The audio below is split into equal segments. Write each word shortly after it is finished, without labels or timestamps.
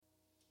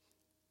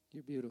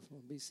You're beautiful.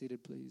 Be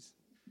seated, please.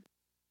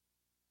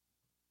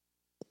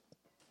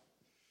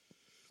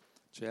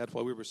 Chad,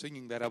 while we were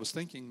singing that, I was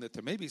thinking that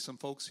there may be some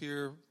folks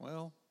here,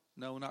 well,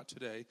 no, not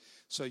today,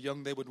 so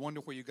young they would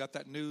wonder where you got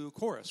that new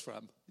chorus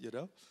from,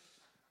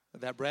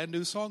 that brand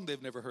new song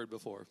they've never heard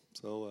before.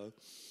 So,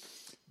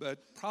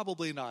 but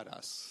probably not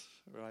us,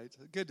 right?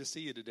 Good to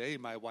see you today.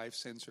 My wife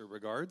sends her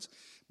regards.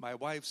 My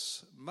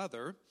wife's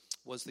mother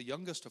was the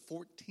youngest of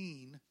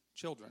 14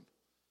 children.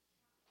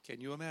 Can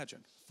you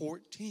imagine?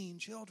 14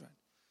 children.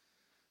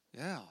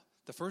 Yeah.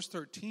 The first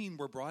 13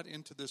 were brought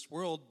into this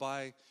world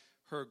by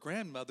her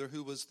grandmother,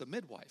 who was the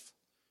midwife.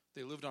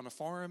 They lived on a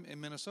farm in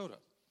Minnesota,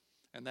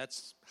 and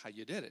that's how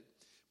you did it.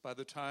 By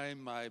the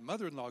time my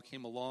mother-in-law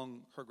came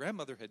along, her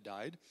grandmother had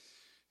died,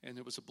 and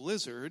it was a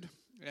blizzard,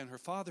 and her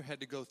father had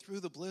to go through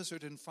the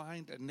blizzard and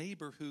find a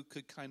neighbor who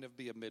could kind of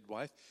be a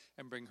midwife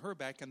and bring her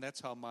back, and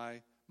that's how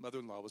my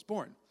mother-in-law was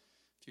born,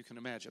 if you can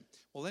imagine.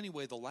 Well,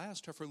 anyway, the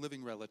last of her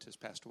living relatives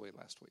passed away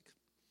last week.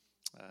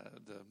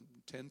 The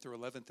 10th or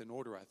 11th in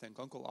order, I think,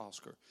 Uncle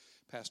Oscar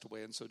passed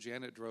away. And so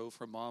Janet drove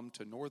her mom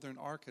to northern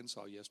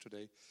Arkansas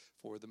yesterday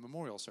for the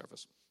memorial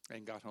service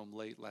and got home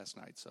late last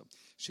night. So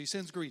she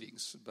sends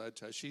greetings,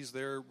 but she's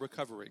there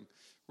recovering,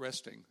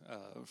 resting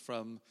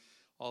from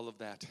all of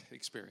that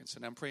experience.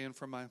 And I'm praying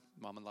for my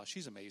mom-in-law.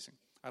 She's amazing.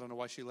 I don't know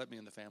why she let me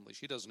in the family.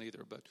 She doesn't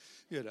either, but,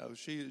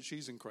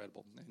 she's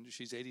incredible. And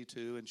she's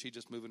 82, and she's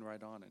just moving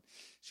right on. And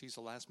she's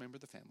the last member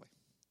of the family,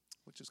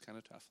 which is kind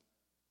of tough.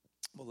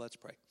 Well, let's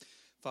pray.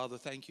 Father,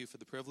 thank you for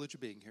the privilege of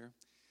being here.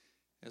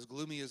 As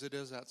gloomy as it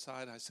is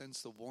outside, I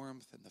sense the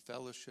warmth and the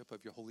fellowship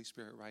of your Holy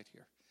Spirit right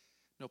here.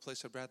 No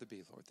place I'd rather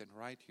be, Lord, than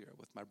right here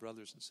with my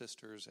brothers and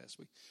sisters as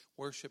we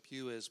worship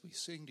you, as we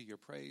sing to your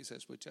praise,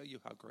 as we tell you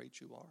how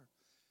great you are,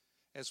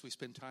 as we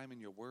spend time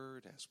in your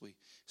word, as we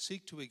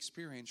seek to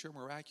experience your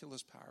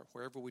miraculous power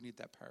wherever we need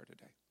that power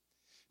today.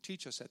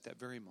 Teach us at that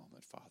very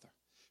moment, Father.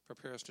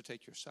 Prepare us to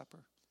take your supper.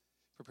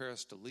 Prepare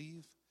us to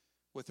leave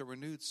with a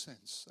renewed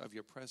sense of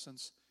your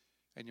presence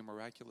and your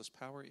miraculous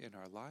power in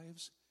our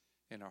lives,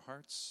 in our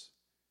hearts,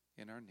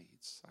 in our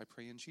needs. I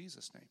pray in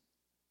Jesus' name.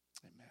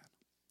 Amen.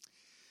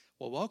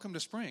 Well, welcome to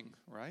spring,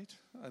 right?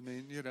 I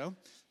mean,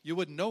 you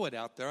wouldn't know it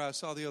out there. I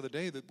saw the other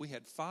day that we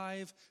had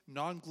 5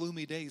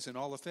 non-gloomy days in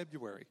all of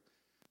February.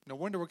 No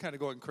wonder we're kind of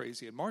going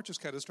crazy. And March is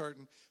kind of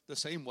starting the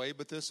same way,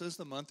 but this is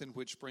the month in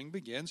which spring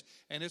begins,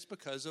 and it's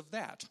because of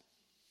that.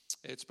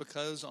 It's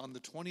because on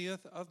the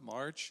 20th of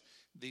March,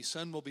 the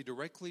sun will be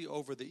directly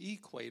over the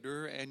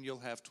equator, and you'll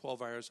have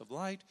 12 hours of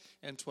light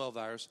and 12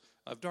 hours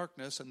of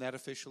darkness, and that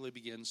officially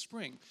begins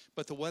spring.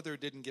 But the weather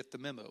didn't get the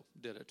memo,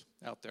 did it,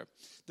 out there?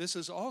 This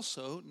is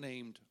also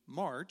named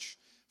March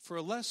for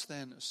a less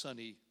than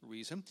sunny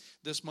reason.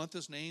 This month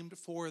is named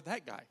for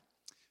that guy.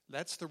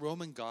 That's the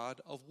Roman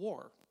god of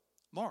war,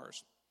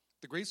 Mars.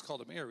 The Greeks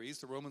called him Ares.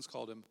 The Romans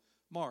called him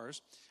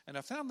Mars. And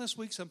I found this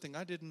week something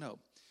I didn't know.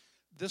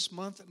 This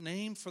month,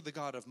 named for the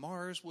god of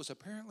Mars, was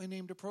apparently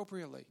named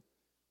appropriately.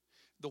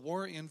 The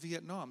war in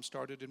Vietnam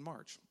started in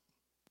March.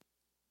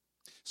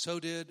 So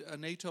did a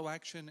NATO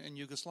action in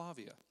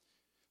Yugoslavia.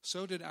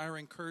 So did our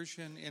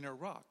incursion in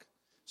Iraq.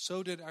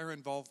 So did our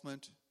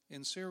involvement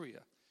in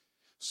Syria.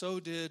 So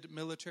did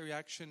military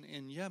action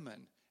in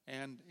Yemen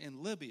and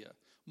in Libya.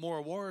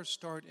 More wars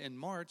start in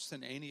March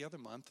than any other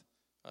month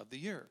of the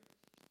year.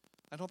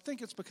 I don't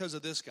think it's because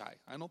of this guy.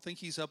 I don't think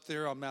he's up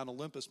there on Mount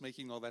Olympus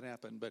making all that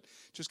happen, but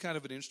just kind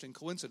of an interesting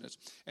coincidence.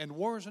 And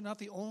wars are not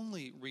the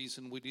only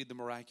reason we need the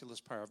miraculous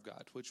power of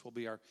God, which will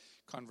be our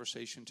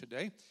conversation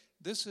today.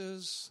 This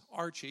is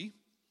Archie.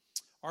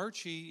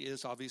 Archie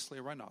is obviously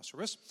a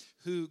rhinoceros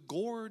who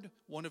gored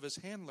one of his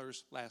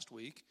handlers last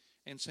week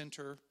and sent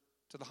her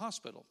to the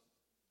hospital.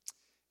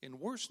 In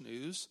worse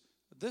news,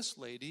 this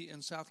lady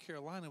in South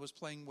Carolina was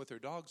playing with her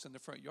dogs in the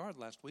front yard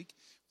last week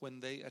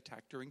when they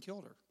attacked her and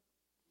killed her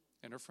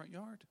in her front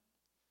yard.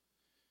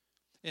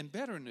 In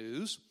better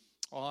news,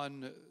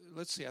 on,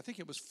 I think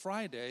it was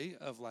Friday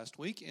of last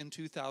week in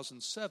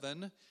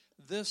 2007,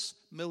 this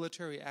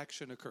military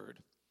action occurred.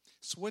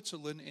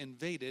 Switzerland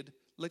invaded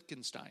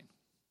Liechtenstein.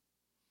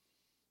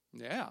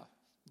 Yeah.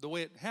 The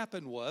way it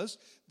happened was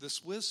the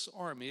Swiss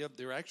army,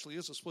 there actually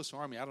is a Swiss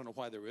army, I don't know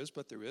why there is,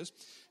 but there is,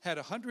 had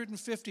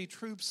 150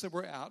 troops that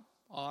were out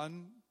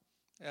on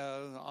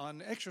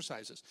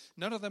exercises.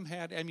 None of them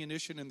had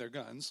ammunition in their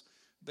guns.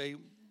 They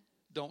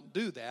don't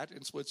do that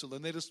in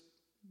Switzerland. They just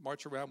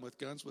march around with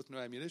guns with no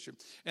ammunition.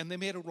 And they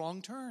made a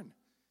wrong turn.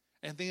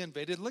 And they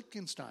invaded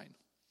Liechtenstein.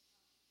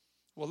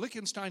 Well,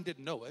 Liechtenstein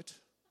didn't know it.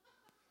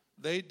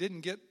 They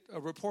didn't get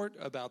a report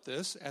about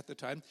this at the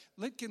time.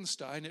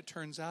 Liechtenstein, it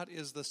turns out,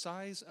 is the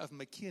size of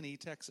McKinney,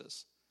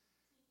 Texas.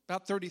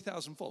 About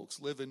 30,000 folks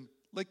live in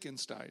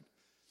Liechtenstein.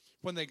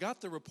 When they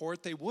got the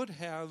report, they would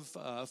have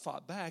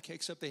fought back,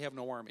 except they have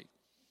no army.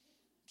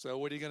 So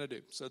what are you going to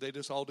do? So they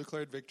just all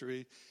declared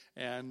victory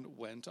and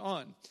went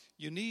on.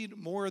 You need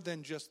more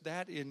than just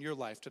that in your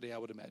life today, I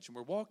would imagine.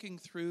 We're walking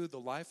through the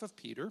life of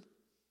Peter.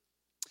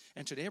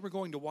 And today we're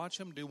going to watch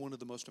him do one of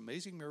the most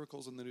amazing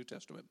miracles in the New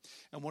Testament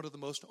and one of the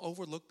most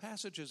overlooked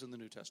passages in the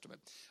New Testament.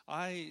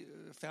 I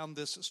found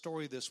this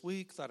story this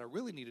week, thought I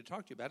really need to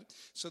talk to you about it.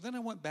 So then I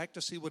went back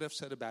to see what I've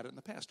said about it in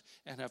the past,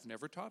 and I've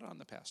never taught on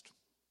the past.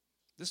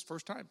 This is the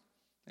first time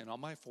in all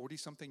my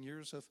 40-something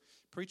years of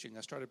preaching.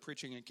 I started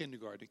preaching in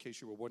kindergarten, in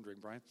case you were wondering,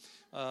 Brian.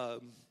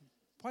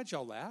 Why'd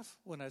y'all laugh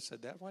when I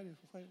said that? Why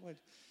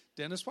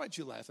Dennis, why'd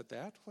you laugh at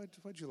that?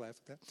 Why'd you laugh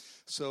at that?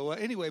 So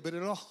anyway, but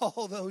in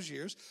all those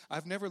years,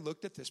 I've never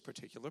looked at this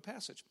particular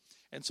passage.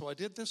 And so I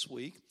did this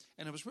week,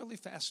 and I was really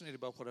fascinated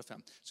about what I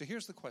found. So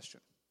here's the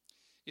question.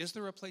 Is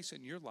there a place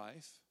in your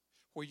life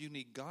where you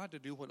need God to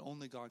do what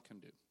only God can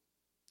do?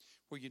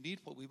 Where you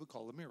need what we would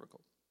call a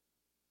miracle?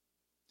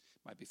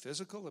 It might be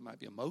physical, it might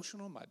be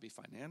emotional, it might be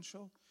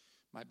financial,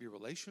 it might be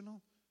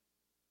relational.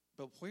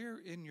 But where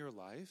in your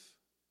life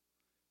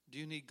do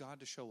you need God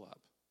to show up?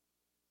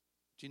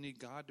 Do you need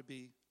God to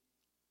be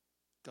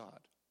God?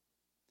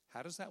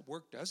 How does that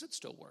work? Does it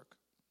still work?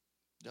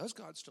 Does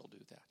God still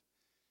do that?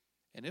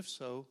 And if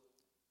so,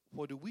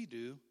 what do we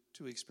do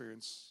to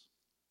experience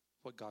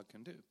what God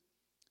can do?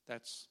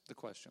 That's the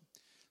question.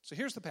 So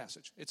here's the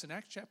passage. It's in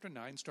Acts chapter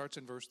 9, starts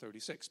in verse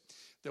 36.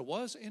 There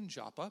was in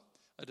Joppa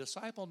a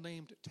disciple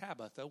named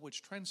Tabitha,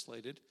 which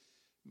translated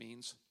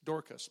means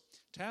Dorcas.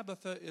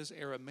 Tabitha is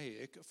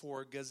Aramaic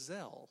for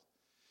gazelle.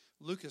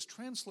 Luke is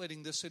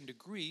translating this into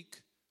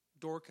Greek,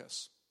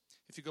 Dorcas.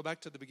 If you go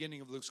back to the beginning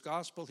of Luke's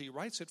gospel, he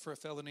writes it for a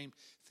fellow named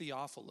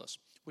Theophilus,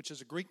 which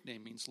is a Greek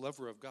name, means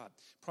lover of God.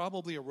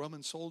 Probably a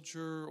Roman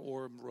soldier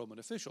or Roman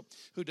official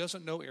who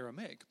doesn't know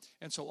Aramaic.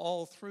 And so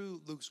all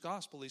through Luke's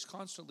gospel, he's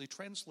constantly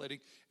translating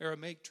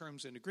Aramaic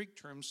terms into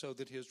Greek terms so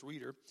that his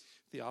reader,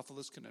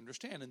 Theophilus, can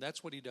understand. And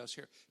that's what he does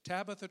here.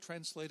 Tabitha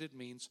translated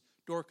means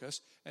Dorcas,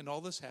 and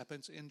all this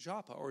happens in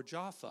Joppa, or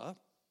Jaffa,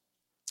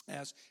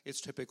 as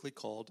it's typically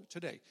called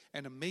today.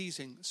 An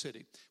amazing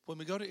city. When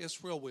we go to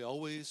Israel, we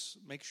always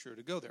make sure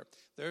to go there.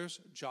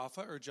 There's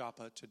Jaffa, or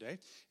Joppa today.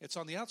 It's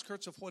on the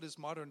outskirts of what is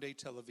modern-day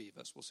Tel Aviv,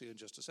 as we'll see in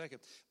just a second.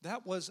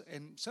 That was,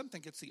 and some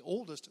think it's the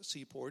oldest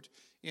seaport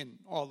in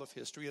all of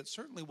history. It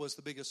certainly was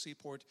the biggest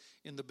seaport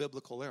in the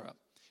biblical era.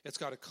 It's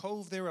got a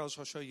cove there, as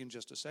I'll show you in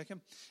just a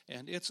second.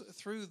 And it's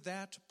through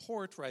that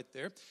port right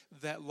there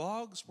that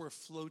logs were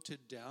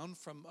floated down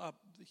from up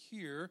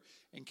here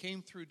and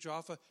came through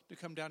Jaffa to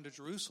come down to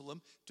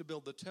Jerusalem to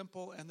build the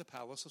temple and the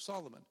palace of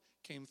Solomon.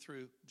 Came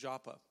through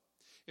Joppa.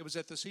 It was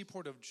at the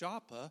seaport of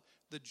Joppa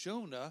that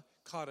Jonah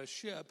caught a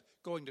ship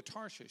going to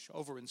Tarshish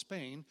over in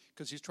Spain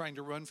because he's trying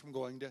to run from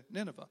going to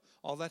Nineveh.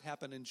 All that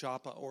happened in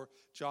Joppa or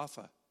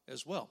Jaffa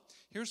as well.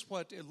 Here's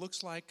what it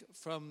looks like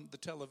from the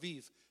Tel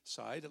Aviv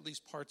side, at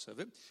least parts of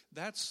it.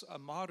 That's a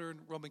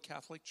modern Roman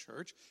Catholic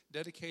church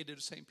dedicated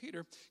to St.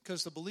 Peter,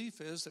 because the belief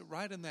is that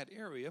right in that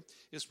area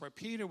is where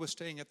Peter was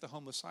staying at the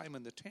home of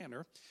Simon the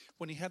tanner.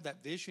 When he had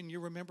that vision, you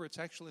remember, it's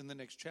actually in the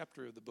next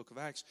chapter of the book of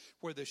Acts,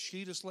 where the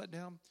sheet is let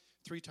down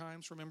 3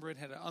 times. Remember, it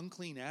had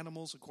unclean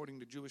animals according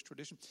to Jewish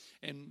tradition.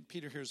 And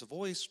Peter hears a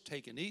voice,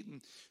 take and eat.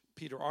 And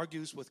Peter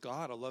argues with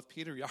God. I love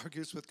Peter. He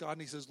argues with God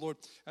and he says, Lord,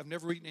 I've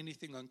never eaten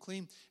anything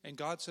unclean. And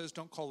God says,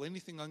 don't call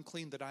anything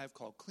unclean that I have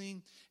called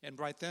clean. And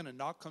right then a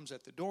knock comes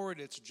at the door,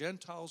 and it's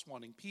Gentiles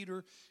wanting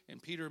Peter.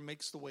 And Peter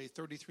makes the way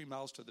 33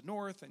 miles to the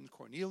north, and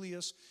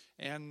Cornelius,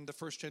 and the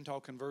first Gentile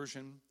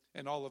conversion,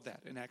 and all of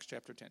that in Acts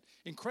chapter 10.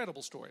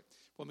 Incredible story.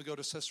 When we go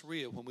to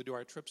Caesarea, when we do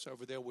our trips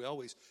over there, we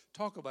always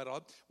talk about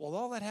it. Well,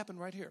 all that happened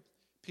right here.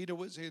 Peter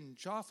was in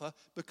Jaffa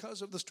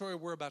because of the story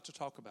we're about to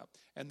talk about.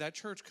 And that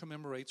church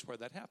commemorates where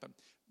that happened.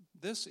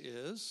 This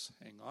is,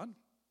 hang on,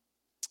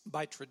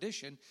 by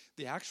tradition,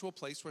 the actual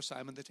place where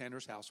Simon the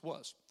tanner's house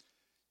was.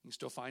 You can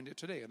still find it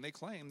today. And they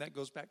claim that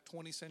goes back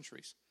 20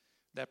 centuries,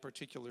 that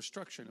particular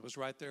structure. And it was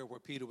right there where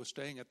Peter was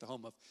staying at the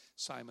home of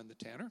Simon the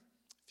tanner.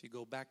 If you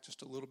go back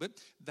just a little bit,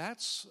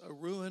 that's a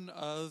ruin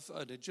of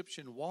an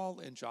Egyptian wall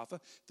in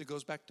Jaffa that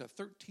goes back to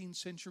 13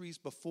 centuries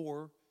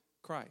before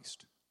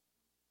Christ.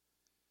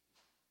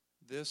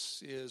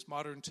 This is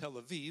modern Tel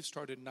Aviv,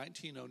 started in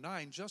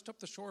 1909, just up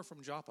the shore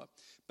from Joppa.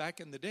 Back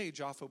in the day,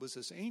 Jaffa was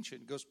this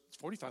ancient, goes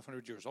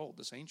 4,500 years old,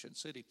 this ancient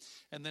city.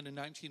 And then in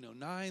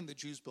 1909, the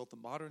Jews built the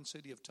modern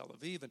city of Tel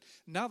Aviv, and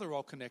now they're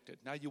all connected.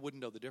 Now you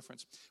wouldn't know the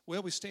difference.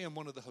 Well, we stay in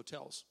one of the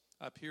hotels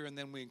up here, and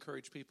then we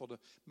encourage people to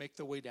make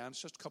their way down.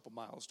 It's just a couple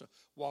miles to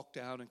walk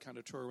down and kind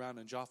of tour around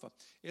in Jaffa.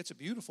 It's a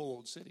beautiful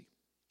old city,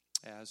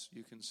 as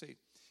you can see.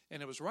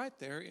 And it was right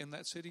there in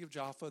that city of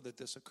Jaffa that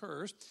this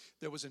occurs.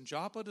 There was in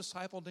Joppa a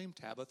disciple named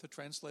Tabitha,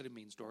 translated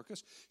means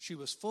Dorcas. She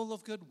was full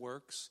of good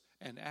works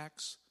and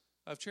acts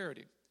of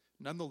charity.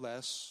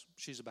 Nonetheless,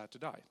 she's about to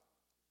die.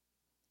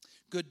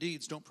 Good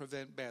deeds don't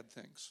prevent bad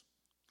things.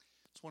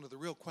 It's one of the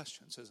real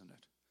questions, isn't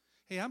it?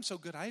 Hey, I'm so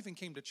good, I even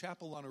came to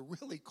chapel on a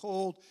really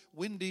cold,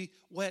 windy,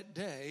 wet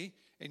day,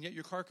 and yet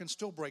your car can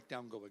still break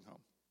down going home.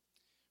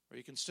 Or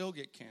you can still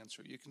get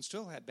cancer. You can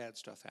still have bad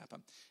stuff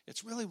happen.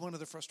 It's really one of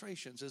the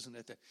frustrations, isn't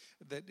it,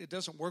 that it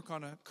doesn't work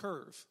on a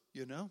curve,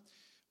 you know?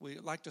 I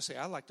like to say,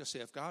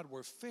 if God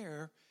were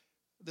fair,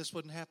 this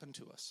wouldn't happen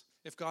to us.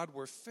 If God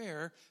were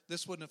fair,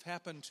 this wouldn't have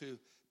happened to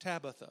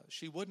Tabitha.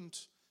 She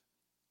wouldn't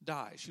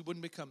die. She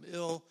wouldn't become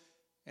ill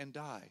and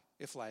die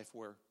if life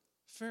were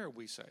fair,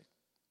 we say.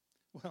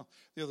 Well,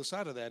 the other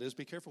side of that is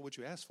be careful what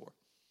you ask for.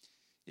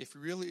 If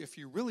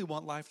you really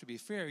want life to be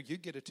fair, you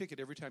get a ticket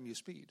every time you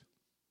speed.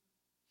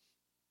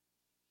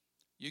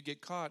 You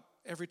get caught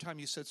every time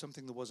you said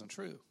something that wasn't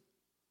true.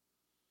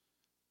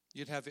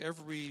 You'd have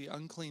every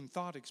unclean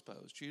thought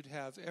exposed. You'd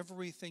have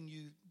everything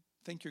you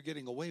think you're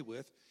getting away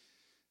with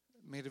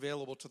made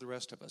available to the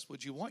rest of us.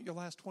 Would you want your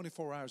last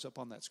 24 hours up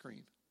on that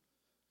screen?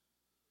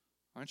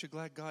 Aren't you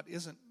glad God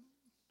isn't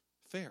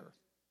fair?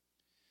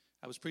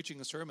 I was preaching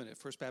a sermon at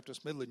First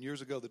Baptist Midland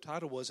years ago. The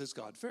title was, Is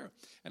God Fair?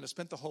 And I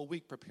spent the whole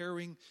week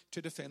preparing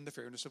to defend the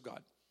fairness of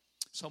God.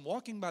 So I'm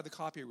walking by the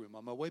copy room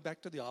on my way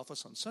back to the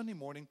office on Sunday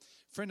morning.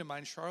 A friend of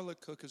mine,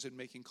 Charlotte Cook, is in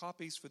making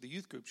copies for the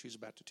youth group she's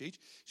about to teach.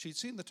 She'd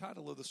seen the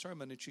title of the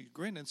sermon and she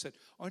grinned and said,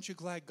 Aren't you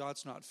glad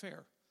God's not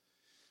fair?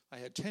 I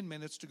had 10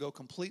 minutes to go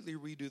completely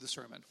redo the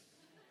sermon.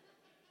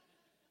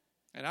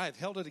 And I have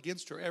held it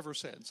against her ever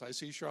since. I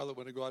see Charlotte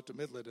when I go out to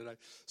Midland, and I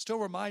still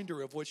remind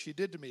her of what she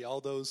did to me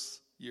all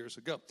those years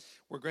ago.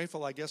 We're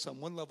grateful, I guess,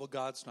 on one level,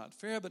 God's not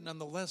fair, but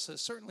nonetheless, it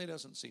certainly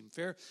doesn't seem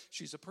fair.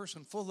 She's a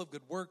person full of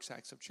good works,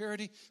 acts of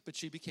charity, but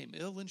she became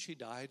ill and she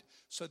died.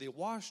 So they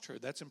washed her.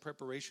 That's in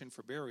preparation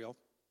for burial.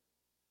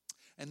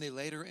 And they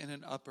laid her in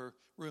an upper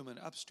room, an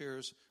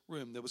upstairs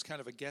room. There was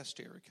kind of a guest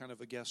area, kind of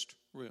a guest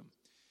room.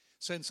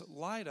 Since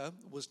Lydda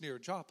was near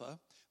Joppa,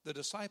 the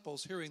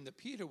disciples, hearing that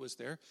Peter was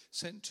there,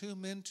 sent 2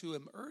 men to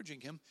him,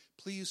 urging him,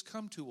 Please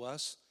come to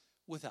us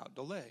without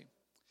delay.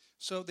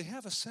 So they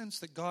have a sense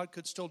that God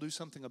could still do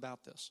something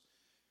about this.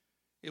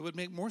 It would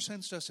make more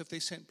sense to us if they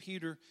sent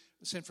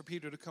for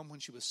Peter to come when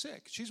she was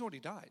sick. She's already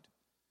died.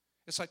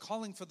 It's like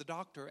calling for the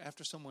doctor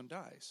after someone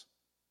dies.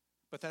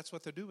 But that's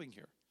what they're doing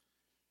here.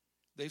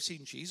 They've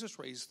seen Jesus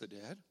raise the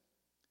dead.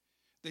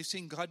 They've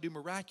seen God do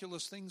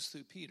miraculous things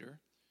through Peter.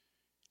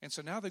 And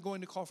so now they're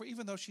going to call for,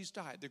 even though she's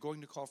died, they're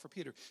going to call for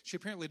Peter. She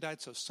apparently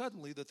died so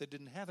suddenly that they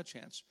didn't have a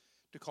chance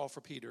to call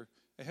for Peter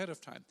ahead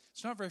of time.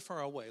 It's not very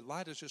far away.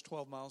 Lydda's just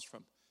 12 miles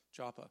from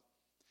Joppa.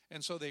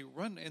 And so they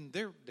run in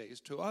their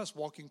days. To us,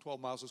 walking 12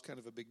 miles is kind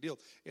of a big deal.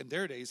 In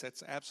their days,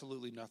 that's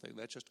absolutely nothing.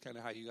 That's just kind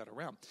of how you got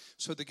around.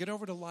 So they get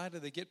over to Lydda,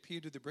 they get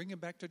Peter, they bring him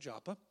back to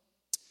Joppa.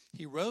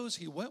 He rose,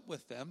 he went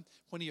with them.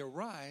 When he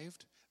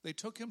arrived, they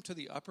took him to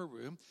the upper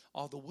room.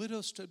 All the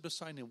widows stood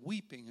beside him,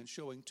 weeping and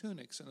showing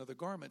tunics and other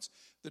garments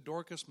that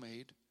Dorcas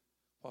made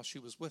while she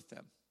was with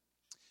them.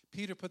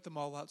 Peter put them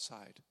all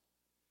outside,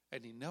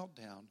 and he knelt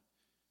down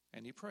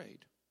and he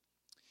prayed.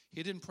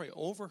 He didn't pray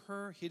over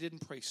her. He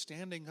didn't pray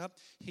standing up.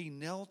 He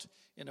knelt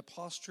in a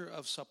posture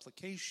of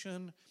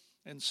supplication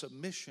and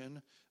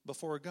submission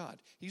before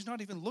God. He's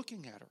not even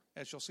looking at her,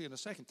 as you'll see in a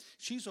second.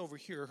 She's over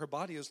here. Her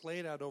body is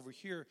laid out over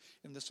here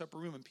in this upper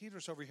room, and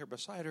Peter's over here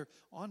beside her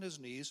on his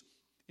knees,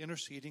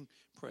 interceding,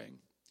 praying.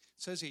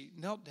 It says he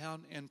knelt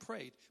down and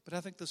prayed, but I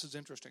think this is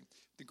interesting.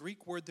 The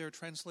Greek word there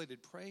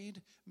translated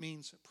prayed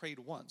means prayed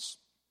once.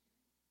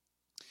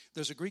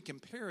 There's a Greek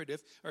imperfect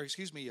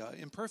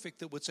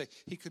that would say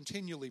he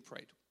continually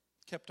prayed,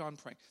 kept on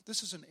praying.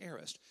 This is an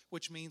aorist,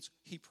 which means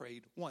he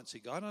prayed once. He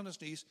got on his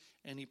knees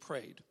and he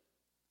prayed.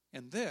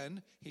 And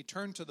then he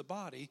turned to the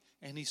body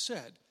and he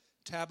said,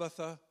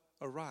 Tabitha,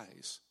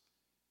 arise.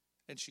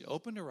 And she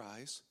opened her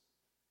eyes,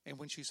 and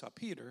when she saw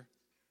Peter,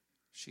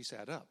 she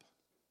sat up.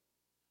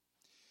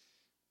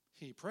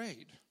 He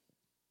prayed.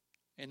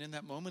 And in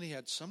that moment, he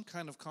had some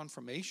kind of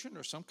confirmation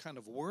or some kind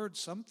of word,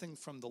 something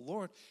from the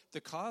Lord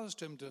that caused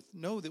him to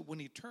know that when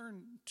he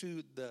turned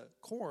to the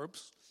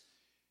corpse,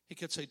 he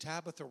could say,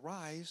 Tabitha,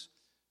 rise,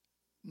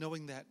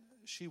 knowing that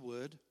she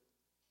would,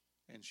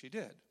 and she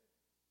did.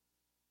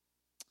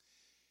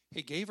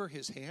 He gave her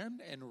his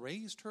hand and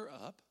raised her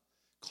up,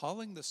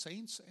 calling the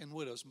saints and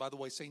widows. By the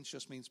way, saints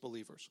just means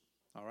believers.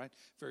 All right?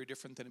 Very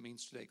different than it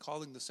means today.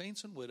 Calling the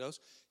saints and widows,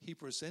 he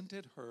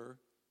presented her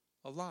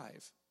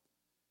alive.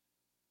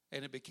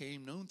 And it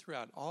became known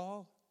throughout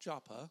all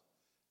Joppa,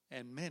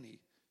 and many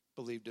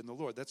believed in the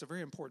Lord. That's a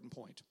very important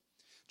point.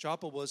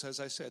 Joppa was,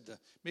 as I said,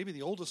 maybe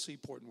the oldest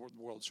seaport in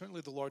the world,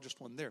 certainly the largest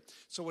one there.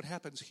 So what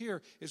happens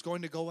here is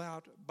going to go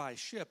out by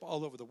ship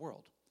all over the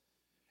world.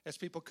 As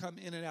people come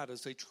in and out,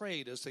 as they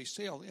trade, as they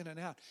sail in and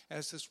out,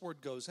 as this word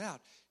goes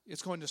out,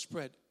 it's going to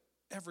spread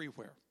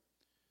everywhere.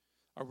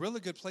 A really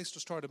good place to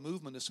start a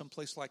movement is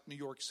someplace like New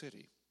York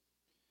City,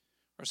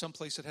 or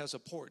someplace that has a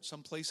port,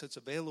 someplace that's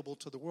available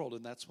to the world,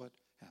 and that's what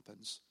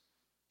happens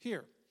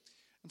here.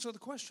 And so the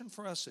question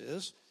for us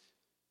is,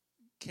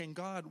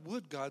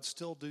 would God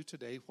still do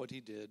today what he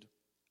did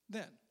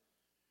then?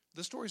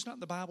 The story's not in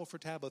the Bible for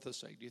Tabitha's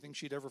sake. Do you think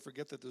she'd ever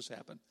forget that this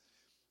happened?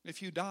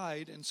 If you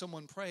died and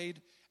someone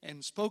prayed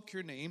and spoke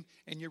your name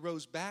and you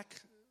rose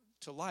back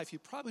to life, you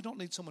probably don't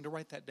need someone to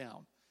write that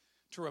down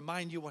to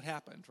remind you what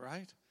happened,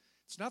 right?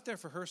 It's not there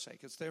for her sake.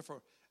 It's there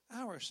for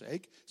our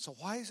sake. So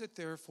why is it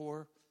there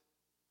for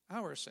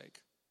our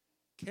sake?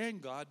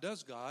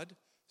 Does God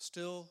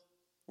still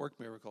work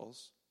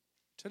miracles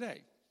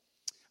today?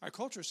 Our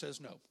culture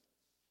says no.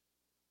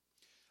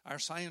 Our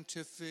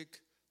scientific,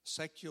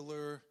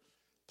 secular,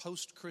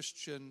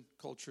 post-Christian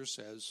culture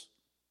says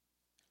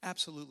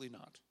Absolutely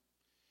not.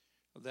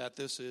 That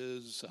this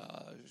is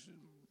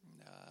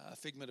a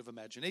figment of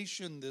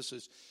imagination, this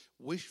is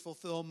wish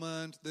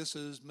fulfillment, this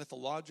is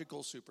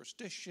mythological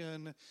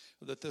superstition,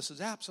 that this is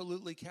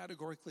absolutely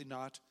categorically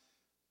not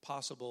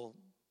possible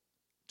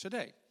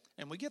today.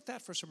 And we get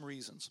that for some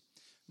reasons.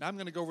 Now I'm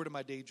going to go over to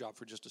my day job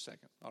for just a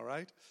second, all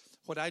right?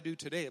 What I do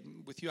today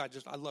with you,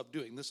 I love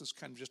doing. This is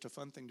kind of just a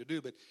fun thing to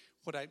do, but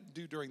what I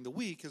do during the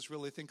week is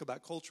really think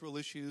about cultural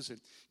issues and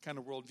kind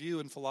of worldview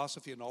and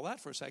philosophy and all that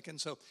for a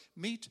second. So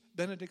meet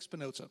Benedict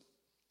Spinoza.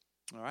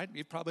 All right,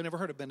 you've probably never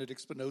heard of Benedict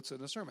Spinoza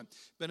in a sermon.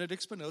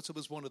 Benedict Spinoza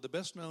was one of the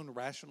best-known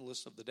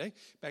rationalists of the day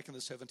back in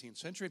the 17th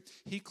century.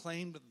 He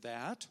claimed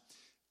that,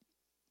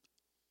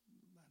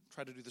 I'll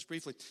try to do this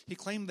briefly, he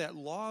claimed that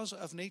laws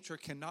of nature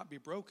cannot be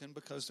broken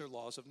because they're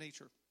laws of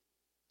nature,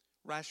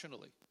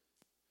 rationally.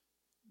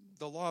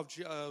 The law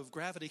of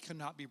gravity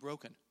cannot be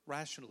broken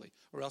rationally,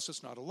 or else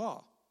it's not a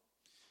law.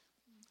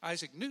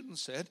 Isaac Newton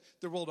said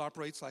the world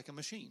operates like a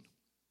machine,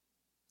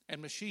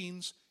 and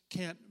machines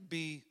can't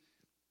be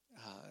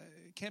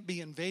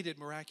invaded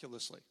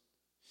miraculously.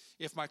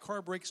 If my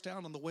car breaks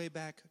down on the way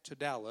back to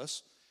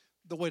Dallas,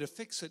 the way to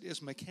fix it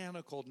is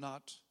mechanical,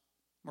 not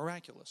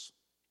miraculous.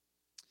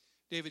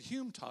 David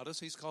Hume taught us,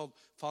 he's called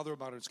father of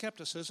modern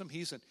skepticism.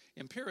 He's an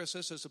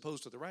empiricist as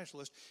opposed to the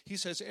rationalist. He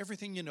says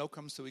everything you know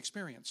comes through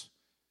experience.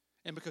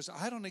 And because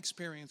I don't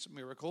experience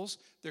miracles,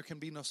 there can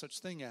be no such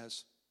thing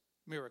as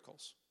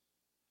miracles.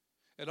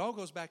 It all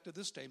goes back to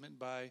this statement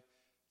by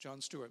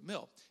John Stuart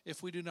Mill.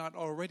 If we do not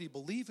already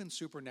believe in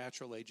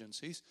supernatural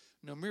agencies,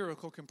 no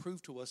miracle can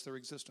prove to us their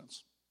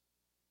existence.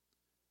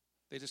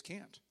 They just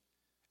can't.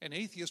 An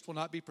atheist will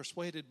not be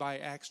persuaded by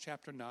Acts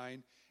chapter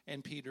 9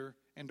 and Peter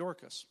and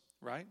Dorcas,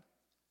 right?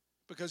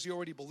 Because he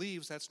already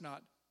believes that's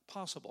not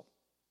possible.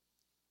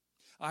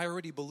 I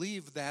already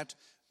believe that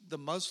the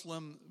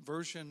Muslim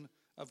version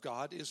of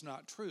God is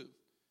not true.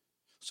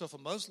 So if a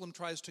Muslim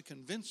tries to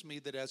convince me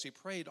that as he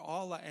prayed,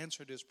 Allah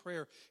answered his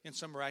prayer in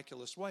some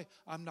miraculous way,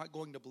 I'm not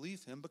going to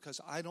believe him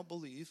because I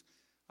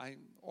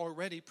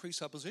already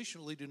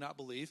presuppositionally do not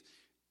believe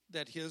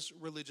that his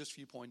religious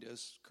viewpoint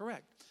is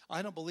correct.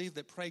 I don't believe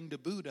that praying to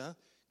Buddha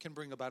can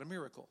bring about a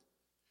miracle.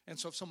 And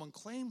so if someone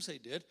claims they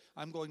did,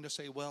 I'm going to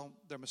say, well,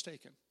 they're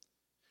mistaken.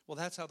 Well,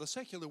 that's how the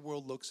secular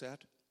world looks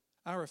at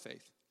our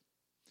faith.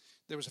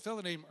 There was a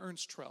fellow named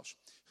Ernst Trelsch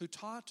who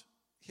taught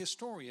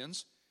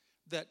historians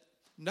that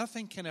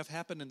nothing can have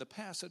happened in the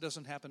past that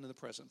doesn't happen in the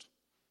present.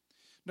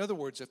 In other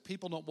words, if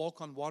people don't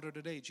walk on water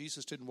today,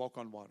 Jesus didn't walk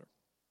on water.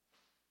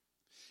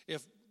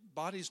 If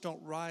bodies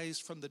don't rise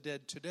from the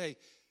dead today,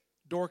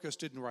 Dorcas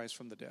didn't rise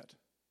from the dead.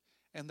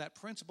 And that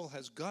principle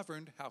has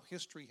governed how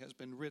history has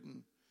been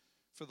written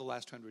for the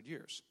last 100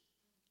 years.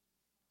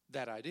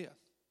 That idea.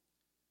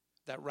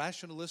 That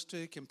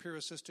rationalistic,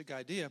 empiricistic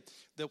idea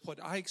that what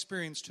I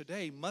experience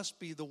today must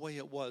be the way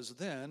it was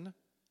then.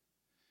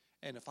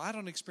 And if I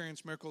don't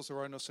experience miracles, there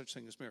are no such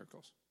thing as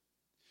miracles.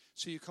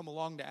 So you come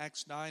along to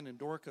Acts 9 and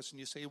Dorcas and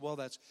you say, well,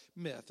 that's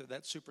myth, or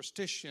that's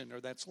superstition, or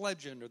that's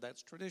legend, or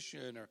that's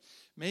tradition, or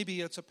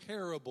maybe it's a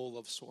parable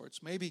of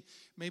sorts. Maybe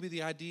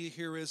the idea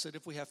here is that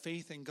if we have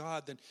faith in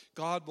God, then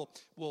God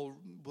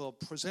will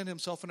present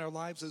himself in our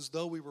lives as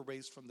though we were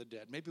raised from the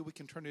dead. Maybe we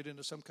can turn it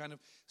into some kind of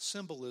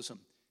symbolism,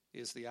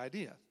 is the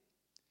idea.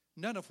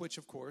 None of which,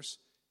 of course,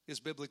 is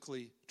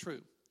biblically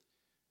true.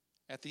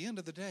 At the end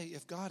of the day,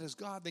 if God is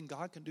God, then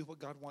God can do what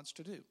God wants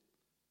to do.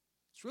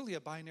 It's really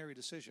a binary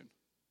decision.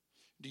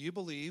 Do you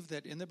believe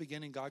that in the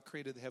beginning God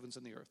created the heavens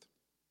and the earth?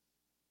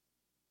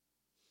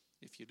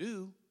 If you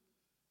do,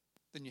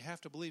 then you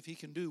have to believe he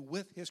can do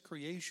with his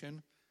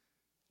creation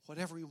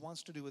whatever he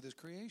wants to do with his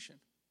creation.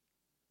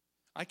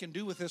 I can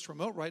do with this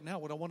remote right now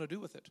what I want to do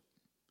with it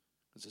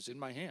because it's in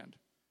my hand.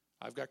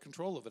 I've got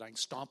control of it. I can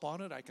stomp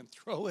on it. I can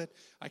throw it.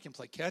 I can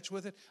play catch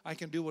with it. I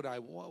can do what I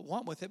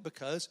want with it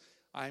because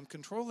I'm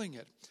controlling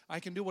it.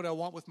 I can do what I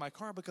want with my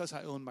car because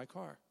I own my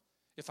car.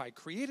 If I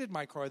created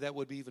my car, that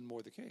would be even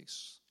more the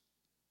case.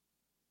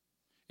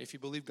 If you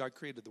believe God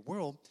created the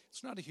world,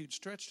 it's not a huge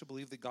stretch to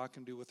believe that God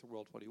can do with the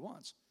world what he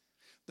wants.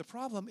 The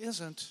problem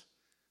isn't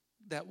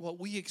that what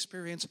we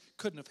experience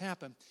couldn't have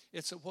happened.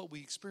 It's that what we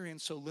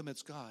experience so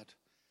limits God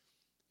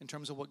in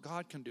terms of what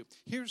God can do.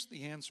 Here's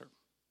the answer.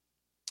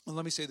 Well,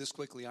 let me say this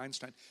quickly,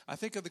 Einstein. I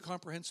think of the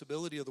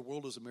comprehensibility of the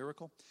world as a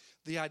miracle.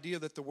 The idea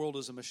that the world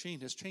is a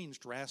machine has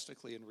changed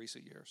drastically in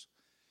recent years.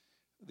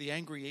 The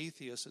angry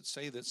atheists that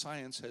say that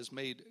science has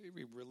made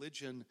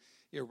religion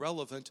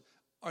irrelevant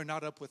are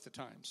not up with the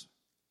times.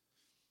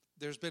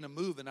 There's been a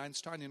move in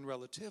Einsteinian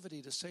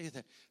relativity to say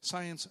that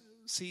science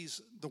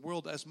sees the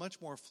world as much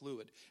more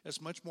fluid,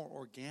 as much more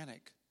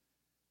organic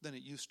than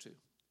it used to.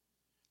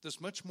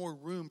 There's much more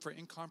room for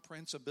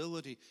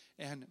incomprehensibility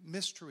and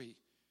mystery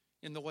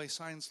in the way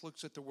science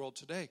looks at the world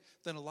today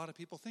than a lot of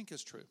people think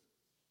is true.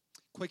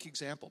 Quick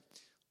example,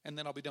 and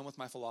then I'll be done with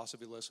my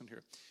philosophy lesson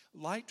here.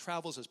 Light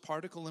travels as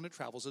particle and it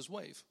travels as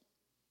wave,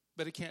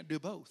 but it can't do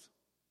both.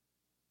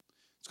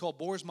 It's called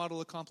Bohr's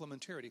model of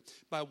complementarity.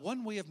 By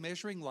one way of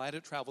measuring light,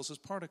 it travels as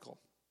particle.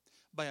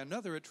 By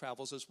another, it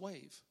travels as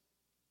wave.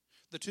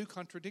 The two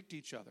contradict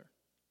each other.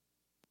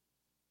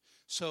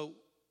 So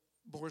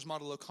Bohr's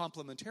model of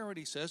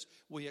complementarity says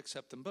we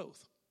accept them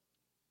both.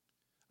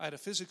 I had a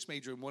physics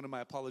major in one of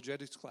my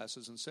apologetics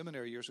classes in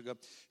seminary years ago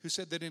who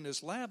said that in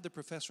his lab, the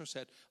professor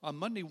said, on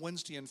Monday,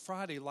 Wednesday, and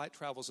Friday, light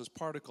travels as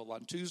particle.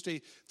 On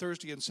Tuesday,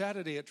 Thursday, and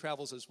Saturday, it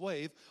travels as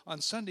wave.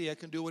 On Sunday, I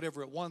can do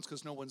whatever it wants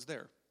because no one's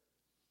there.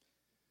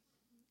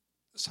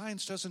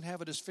 Science doesn't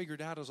have it as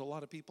figured out as a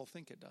lot of people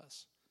think it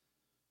does.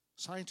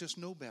 Scientists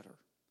know better.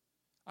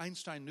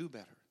 Einstein knew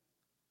better.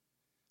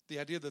 The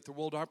idea that the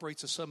world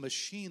operates as some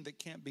machine that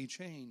can't be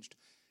changed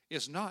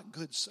is not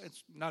good.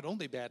 It's not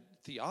only bad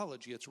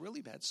theology, it's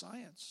really bad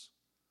science.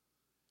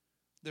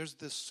 There's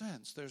this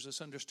sense, there's this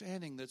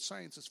understanding that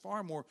science is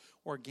far more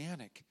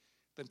organic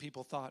than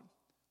people thought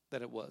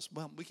that it was.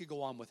 Well, we could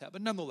go on with that.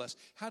 But nonetheless,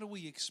 how do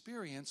we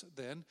experience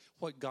then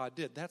what God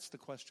did? That's the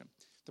question.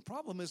 The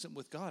problem isn't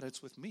with God,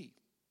 it's with me.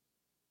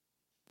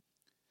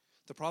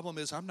 The problem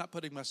is I'm not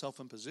putting myself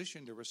in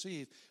position to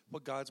receive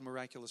what God's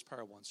miraculous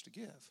power wants to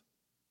give.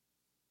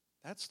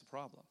 That's the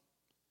problem.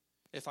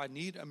 If I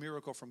need a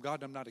miracle from God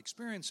and I'm not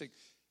experiencing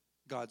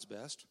God's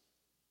best,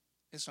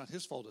 it's not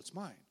his fault, it's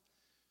mine.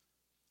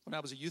 When I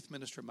was a youth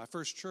minister in my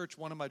first church,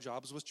 one of my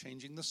jobs was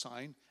changing the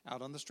sign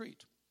out on the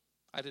street.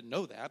 I didn't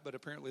know that, but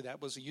apparently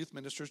that was a youth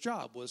minister's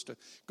job, was to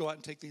go out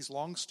and take these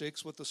long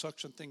sticks with the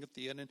suction thing at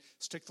the end and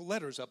stick the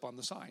letters up on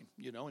the sign,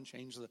 and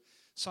change the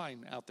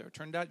sign out there.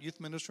 Turned out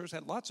youth ministers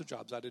had lots of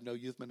jobs I didn't know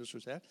youth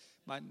ministers had.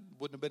 Mine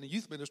wouldn't have been a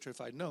youth minister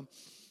if I'd known.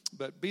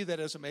 But be that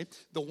as it may,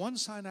 the one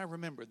sign I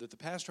remember that the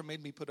pastor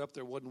made me put up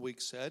there one week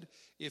said,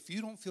 if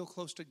you don't feel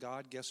close to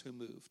God, guess who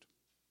moved?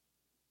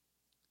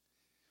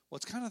 Well,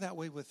 it's kind of that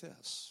way with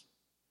this.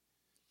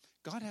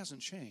 God hasn't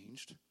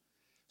changed.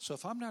 So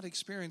if I'm not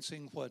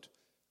experiencing what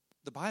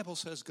the Bible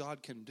says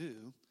God can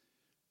do,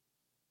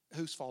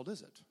 whose fault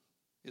is it,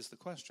 is the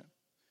question.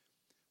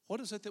 What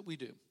is it that we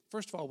do?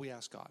 First of all, we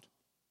ask God.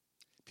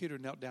 Peter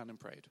knelt down and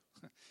prayed.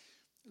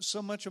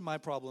 So much of my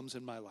problems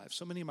in my life,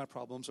 so many of my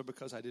problems are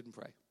because I didn't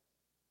pray.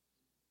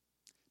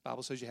 The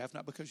Bible says you have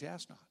not because you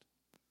ask not.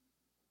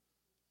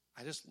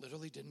 I just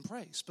literally didn't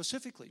pray.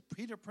 Specifically,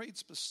 Peter prayed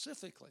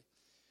specifically.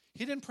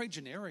 He didn't pray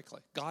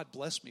generically. God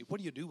bless me. What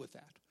do you do with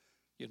that?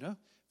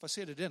 If I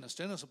say to Dennis,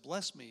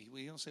 bless me,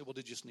 we don't say, well,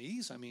 did you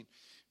sneeze? I mean,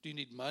 do you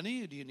need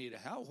money? Do you need a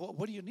house?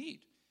 What do you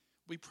need?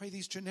 We pray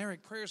these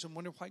generic prayers and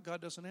wonder why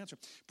God doesn't answer.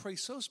 Pray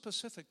so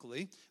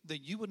specifically that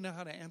you would know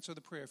how to answer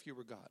the prayer if you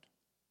were God.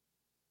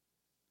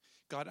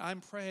 God,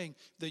 I'm praying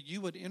that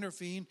you would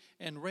intervene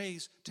and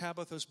raise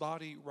Tabitha's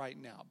body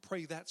right now.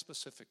 Pray that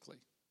specifically.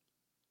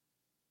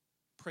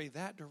 Pray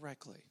that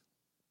directly.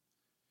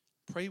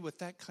 Pray with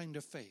that kind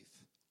of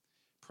faith.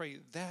 Pray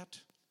that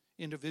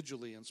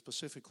individually and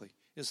specifically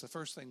is the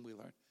first thing we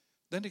learn.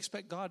 Then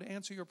expect God to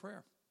answer your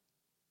prayer.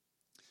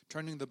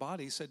 Turning the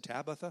body said,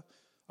 Tabitha,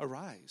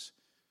 arise.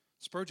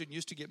 Spurgeon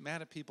used to get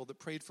mad at people that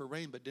prayed for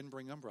rain but didn't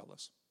bring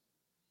umbrellas.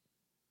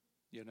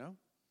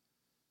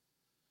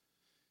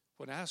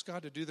 When I ask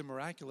God to do the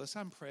miraculous,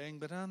 I'm praying,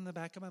 but on the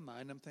back of my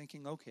mind, I'm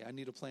thinking, okay, I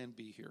need a plan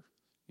B here,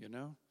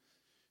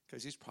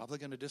 because he's probably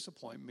going to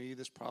disappoint me.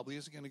 This probably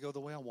isn't going to go the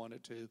way I want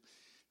it to.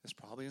 This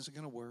probably isn't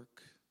going to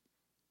work.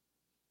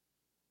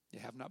 You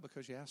have not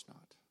because you ask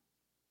not.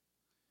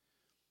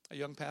 A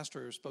young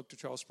pastor spoke to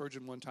Charles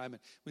Spurgeon one time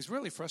and was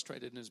really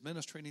frustrated in his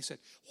ministry. And he said,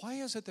 why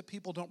is it that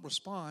people don't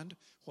respond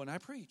when I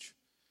preach?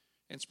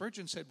 And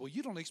Spurgeon said, well,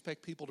 you don't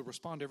expect people to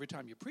respond every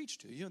time you preach,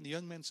 do you? And the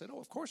young man said, oh,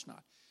 of course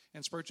not.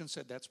 And Spurgeon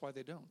said, that's why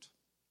they don't.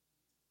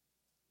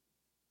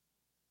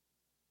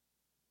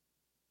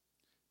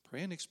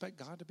 Pray and expect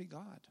God to be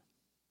God.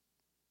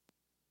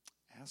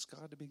 Ask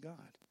God to be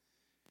God.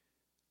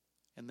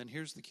 And then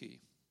here's the key.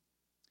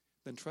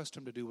 Then trust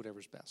him to do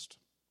whatever's best.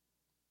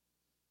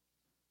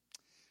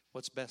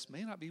 What's best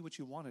may not be what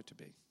you want it to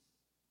be.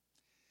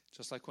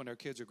 Just like when our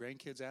kids or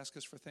grandkids ask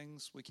us for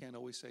things, we can't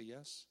always say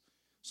yes.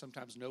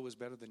 Sometimes no is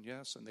better than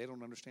yes, and they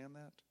don't understand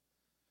that.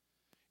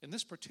 In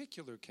this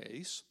particular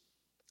case,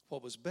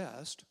 what was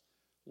best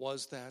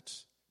was that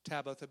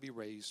Tabitha be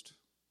raised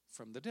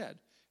from the dead.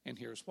 And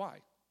here's why.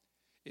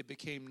 It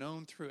became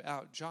known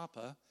throughout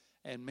Joppa,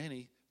 and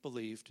many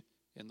believed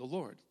in the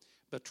Lord.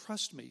 But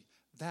trust me,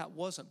 that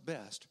wasn't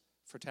best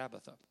for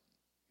Tabitha.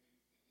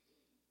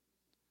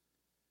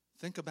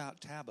 Think about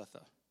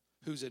Tabitha,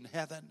 who's in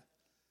heaven,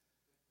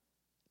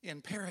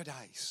 in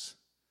paradise.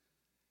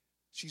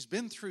 She's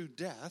been through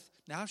death.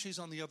 Now she's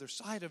on the other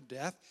side of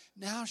death.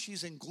 Now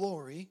she's in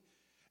glory.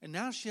 And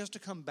now she has to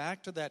come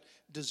back to that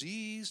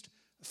diseased,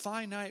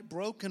 finite,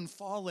 broken,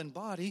 fallen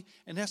body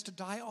and has to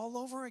die all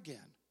over again.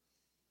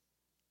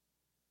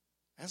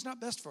 That's not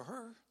best for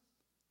her.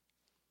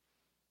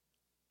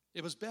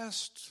 It was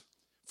best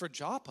for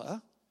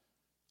Joppa.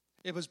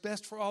 It was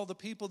best for all the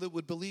people that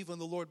would believe in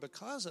the Lord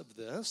because of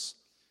this.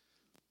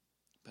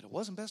 But it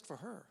wasn't best for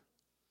her.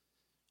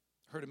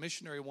 I heard a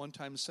missionary one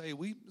time say,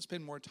 we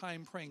spend more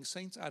time praying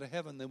saints out of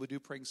heaven than we do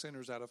praying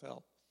sinners out of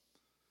hell.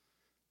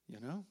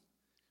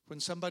 When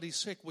somebody's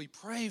sick, we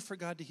pray for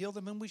God to heal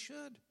them, and we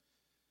should.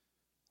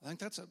 I think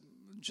that's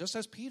just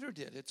as Peter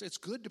did. It's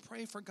good to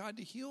pray for God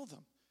to heal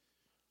them.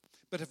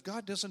 But if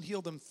God doesn't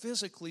heal them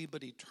physically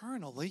but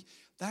eternally,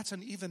 that's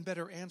an even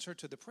better answer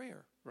to the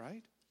prayer,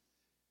 right?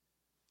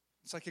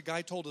 It's like a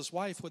guy told his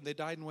wife when they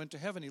died and went to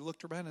heaven, he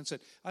looked around and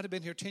said, I'd have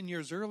been here 10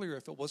 years earlier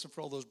if it wasn't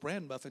for all those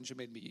bran muffins you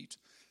made me eat.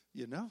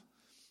 You know?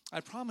 I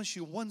promise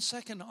you, 1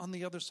 second on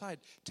the other side,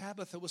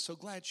 Tabitha was so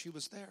glad she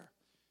was there.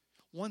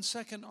 1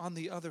 second on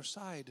the other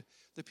side,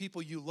 the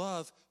people you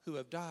love who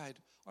have died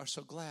are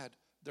so glad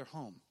they're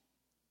home.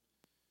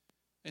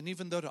 And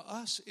even though to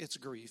us it's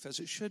grief, as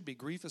it should be,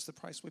 grief is the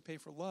price we pay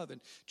for love.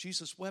 And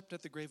Jesus wept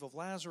at the grave of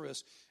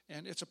Lazarus.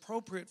 And it's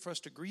appropriate for us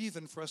to grieve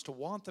and for us to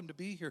want them to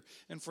be here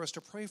and for us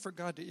to pray for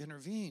God to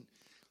intervene.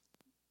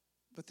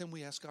 But then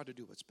we ask God to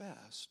do what's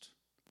best.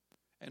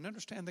 And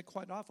understand that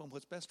quite often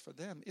what's best for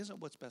them isn't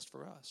what's best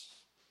for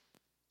us.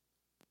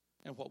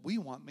 And what we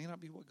want may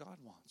not be what God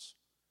wants.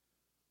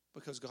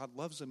 Because God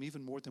loves them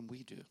even more than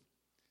we do.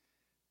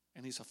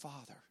 And He's a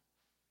Father.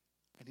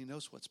 And He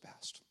knows what's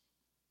best.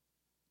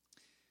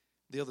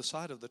 The other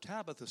side of the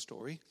Tabitha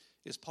story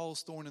is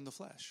Paul's thorn in the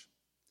flesh.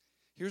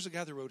 Here's a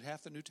guy that wrote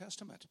half the New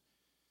Testament.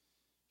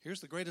 Here's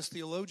the greatest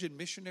theologian,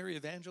 missionary,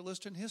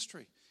 evangelist in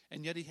history.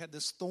 And yet he had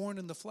this thorn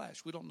in the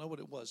flesh. We don't know what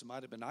it was. It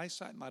might have been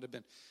eyesight, it might have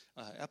been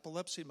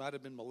epilepsy, it might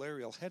have been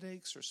malarial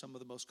headaches or some of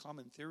the most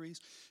common theories.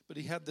 But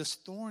he had this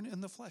thorn in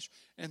the flesh.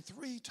 And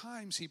 3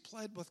 times he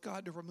pled with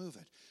God to remove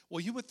it.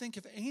 Well, you would think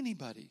if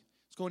anybody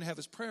is going to have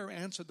his prayer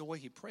answered the way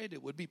he prayed,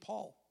 it would be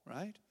Paul,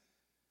 right?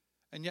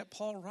 And yet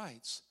Paul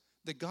writes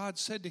that God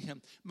said to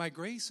him, my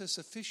grace is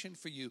sufficient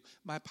for you.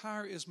 My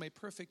power is made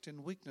perfect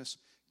in weakness.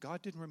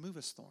 God didn't remove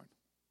his thorn.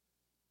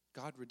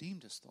 God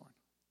redeemed his thorn.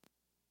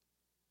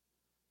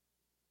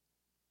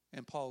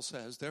 And Paul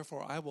says,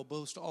 therefore I will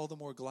boast all the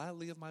more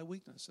gladly of my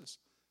weaknesses,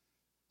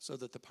 so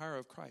that the power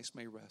of Christ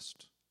may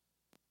rest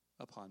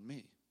upon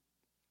me.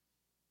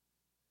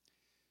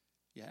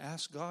 You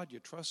ask God, you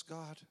trust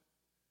God,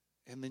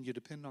 and then you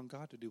depend on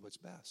God to do what's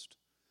best.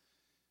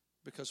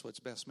 Because what's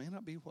best may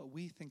not be what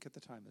we think at the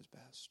time is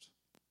best.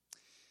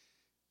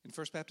 In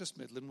First Baptist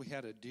Midland, we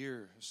had a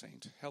dear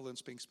saint, Helen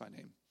Spinks by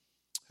name,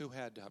 who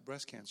had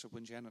breast cancer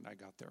when Jan and I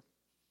got there,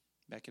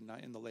 back in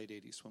the late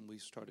 80s when we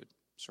started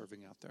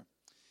serving out there.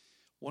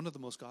 One of the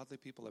most godly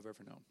people I've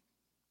ever known.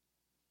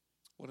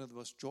 One of the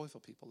most joyful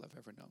people I've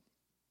ever known.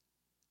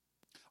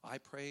 I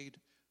prayed,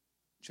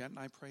 Jan and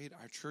I prayed,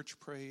 our church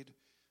prayed.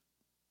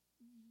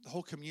 The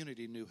whole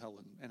community knew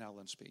Helen and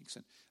Alan Spinks,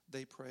 and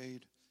they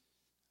prayed.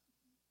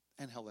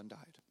 And Helen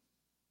died.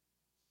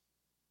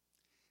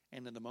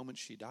 And in the moment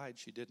she died,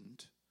 she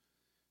didn't.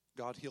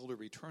 God healed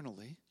her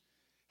eternally.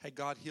 Had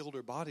God healed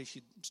her body,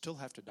 she'd still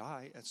have to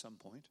die at some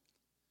point.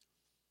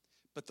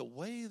 But the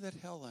way that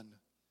Helen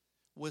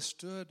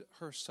withstood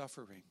her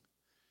suffering,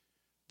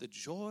 the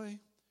joy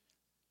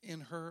in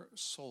her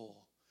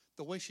soul,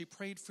 the way she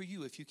prayed for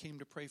you if you came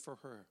to pray for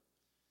her,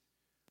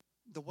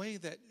 the way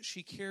that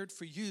she cared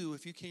for you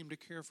if you came to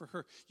care for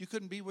her. You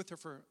couldn't be with her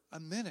for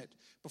a minute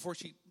before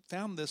she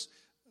found this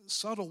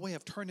subtle way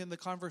of turning the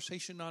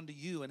conversation onto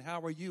you and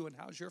how are you and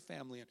how's your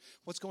family and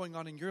what's going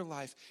on in your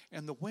life,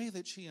 and the way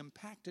that she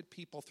impacted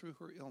people through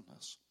her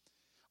illness,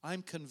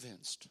 I'm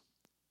convinced,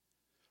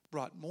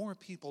 brought more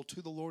people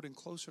to the Lord and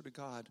closer to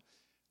God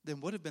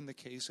than would have been the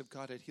case if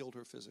God had healed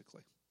her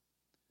physically.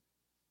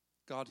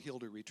 God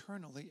healed her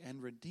eternally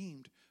and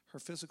redeemed her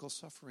physical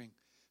suffering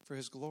for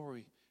His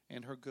glory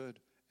and her good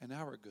and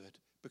our good,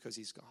 because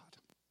He's God.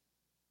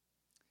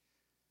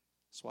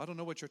 So I don't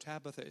know what your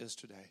Tabitha is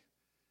today.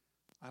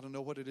 I don't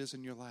know what it is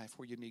in your life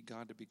where you need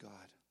God to be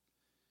God.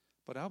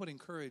 But I would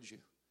encourage you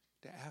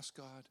to ask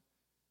God,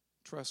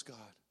 trust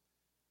God,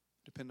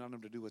 depend on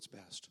Him to do what's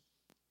best.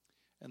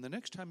 And the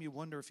next time you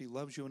wonder if He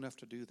loves you enough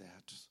to do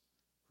that,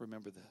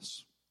 remember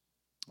this,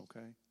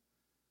 okay?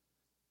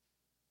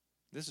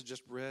 This is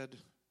just bread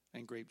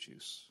and grape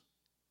juice.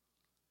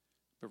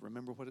 But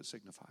remember what it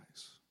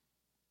signifies.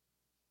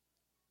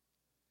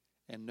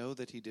 And know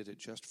that He did it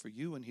just for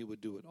you, and He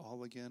would do it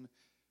all again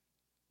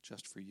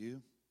just for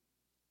you.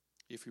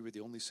 If you were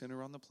the only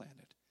sinner on the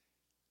planet,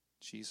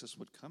 Jesus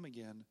would come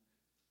again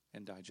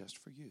and die just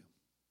for you.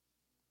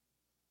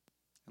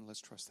 And let's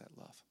trust that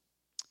love.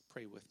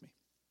 Pray with me.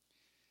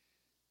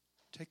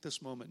 Take this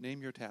moment,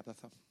 name your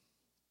Tabitha.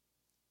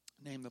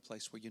 Name the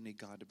place where you need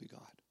God to be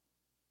God.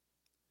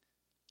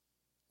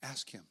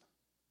 Ask Him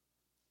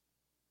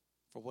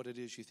for what it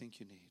is you think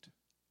you need.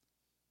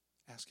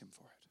 Ask Him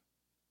for it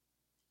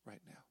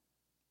right now.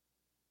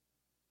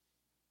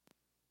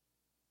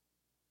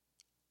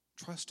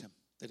 Trust Him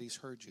that He's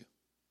heard you.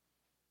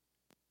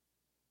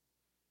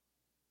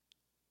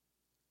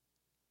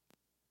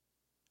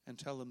 And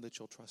tell Him that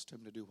you'll trust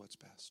Him to do what's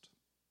best.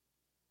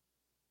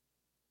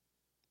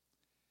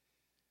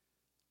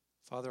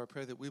 Father, I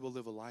pray that we will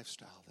live a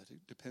lifestyle that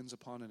depends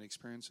upon and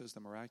experiences the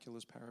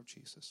miraculous power of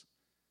Jesus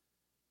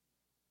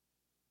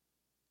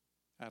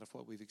out of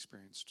what we've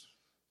experienced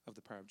of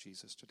the power of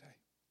Jesus today.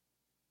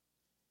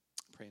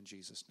 I pray in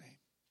Jesus' name.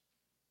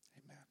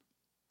 Amen.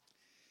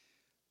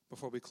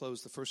 Before we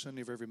close, the first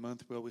Sunday of every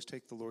month, we always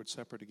take the Lord's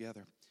Supper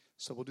together.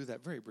 So we'll do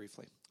that very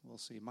briefly. We'll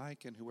see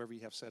Mike and whoever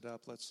you have set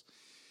up. Let's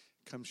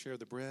come share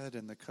the bread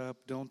and the cup.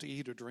 Don't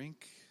eat or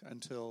drink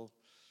until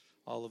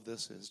all of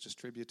this is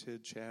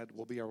distributed. Chad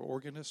will be our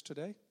organist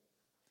today.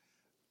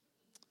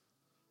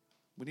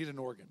 We need an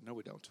organ. No,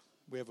 we don't.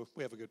 We have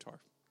a guitar.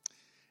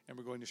 And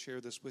we're going to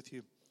share this with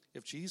you.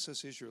 If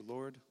Jesus is your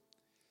Lord,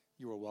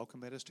 you are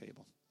welcome at his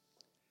table.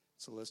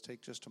 So let's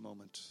take just a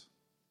moment.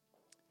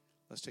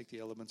 Let's take the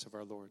elements of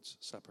our Lord's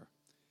Supper,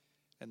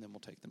 and then we'll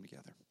take them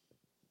together.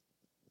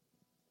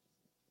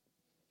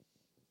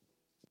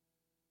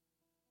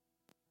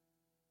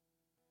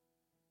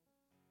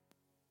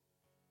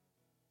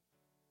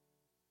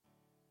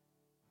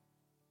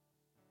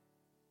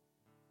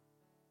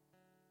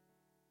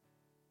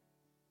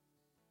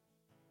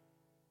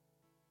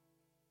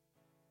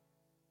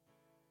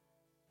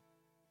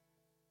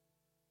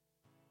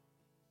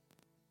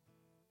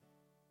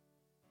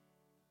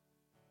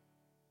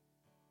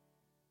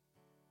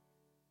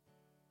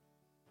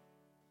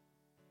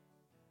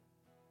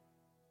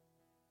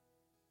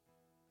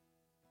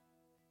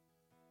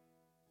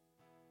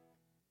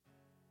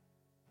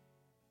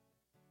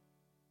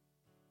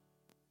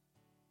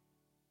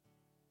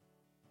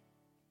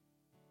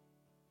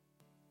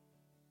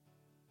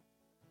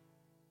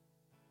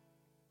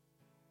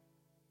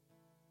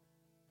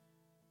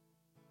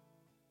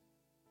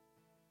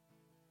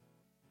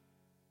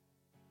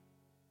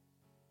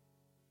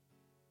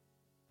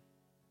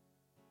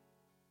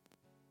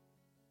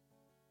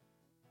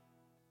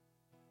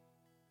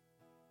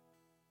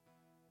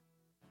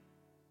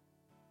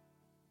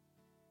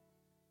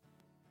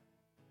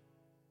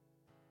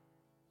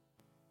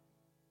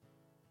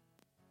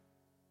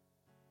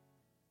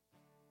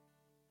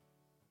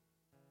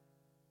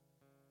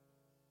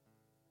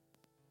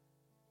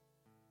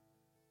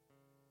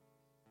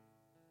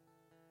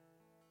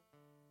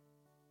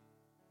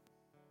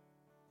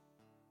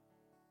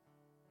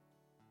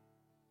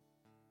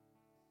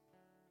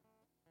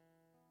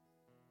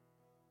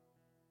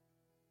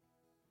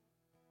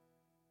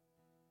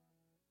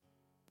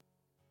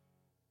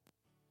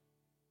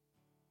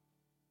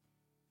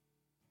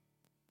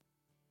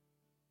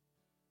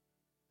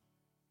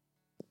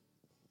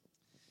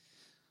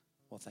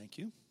 Well, thank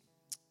you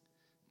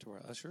to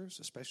our ushers,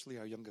 especially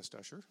our youngest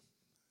usher.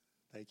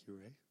 Thank you,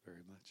 Ray,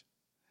 very much.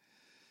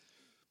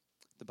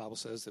 The Bible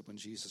says that when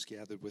Jesus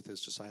gathered with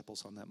his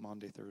disciples on that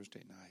Maundy,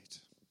 Thursday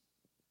night,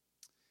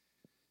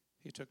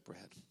 he took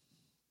bread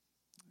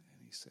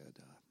and he said,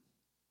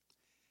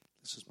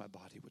 this is my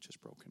body which is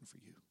broken for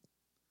you.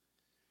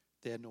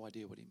 They had no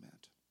idea what he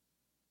meant.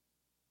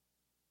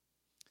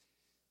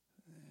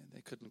 And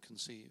they couldn't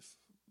conceive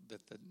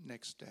that the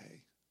next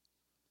day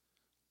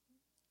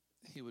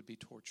he would be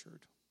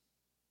tortured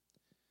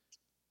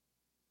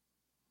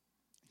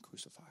and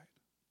crucified.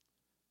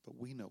 But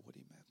we know what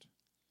he meant.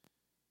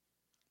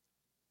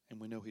 And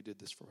we know he did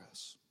this for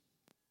us.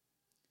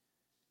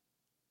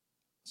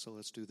 So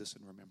let's do this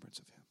in remembrance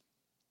of him.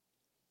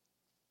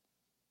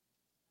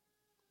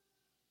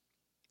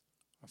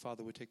 Our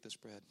Father, we take this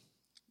bread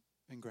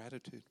in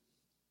gratitude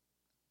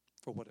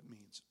for what it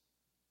means,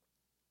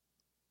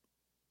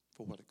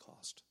 for what it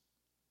cost,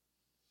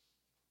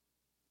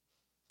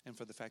 and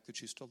for the fact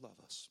that you still love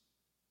us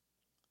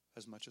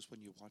as much as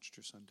when you watched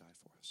your son die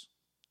for us.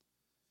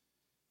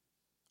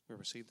 We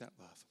receive that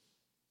love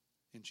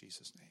in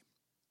Jesus' name.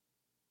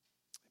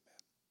 Amen.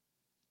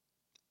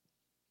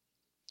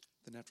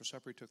 Then after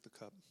supper, he took the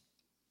cup,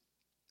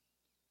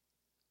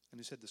 and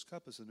he said, this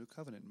cup is the new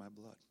covenant in my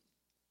blood.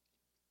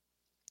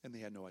 And they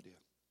had no idea.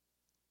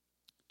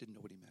 Didn't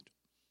know what he meant.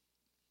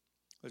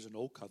 There's an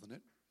old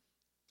covenant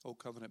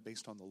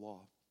based on the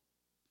law.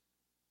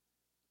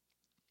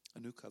 A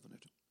new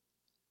covenant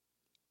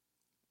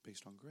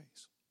based on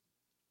grace.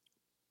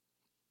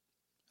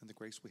 And the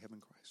grace we have in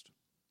Christ.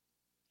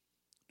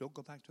 Don't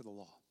go back to the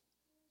law.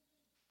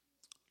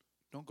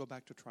 Don't go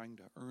back to trying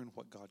to earn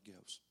what God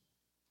gives.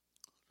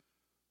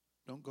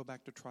 Don't go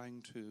back to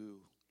trying to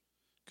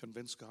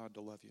convince God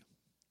to love you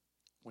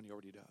when he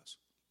already does.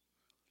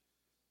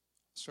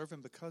 Serve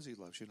him because he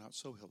loves you, not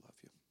so he'll love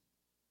you.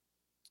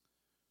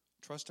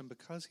 Trust him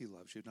because he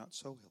loves you, not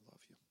so he'll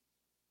love you.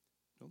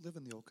 Don't live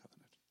in the old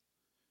covenant.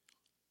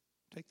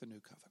 Take the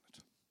new covenant.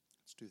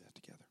 Let's do that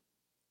together.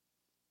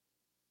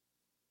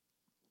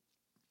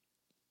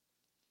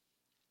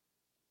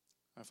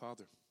 Our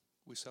Father,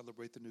 we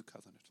celebrate the new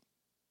covenant.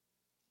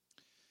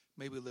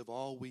 May we live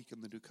all week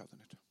in the new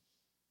covenant.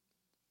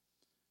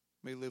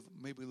 May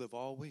we live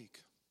all week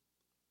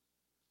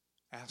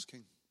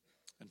asking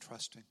and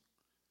trusting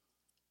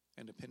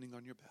and depending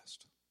on your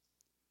best.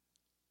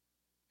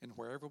 And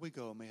wherever we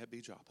go, may it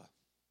be Joppa.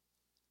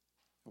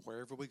 And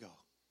wherever we go,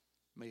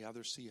 may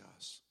others see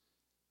us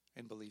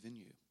and believe in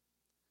you.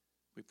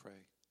 We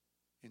pray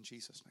in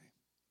Jesus' name.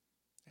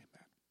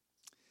 Amen.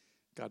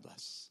 God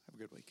bless. Have a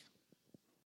good week.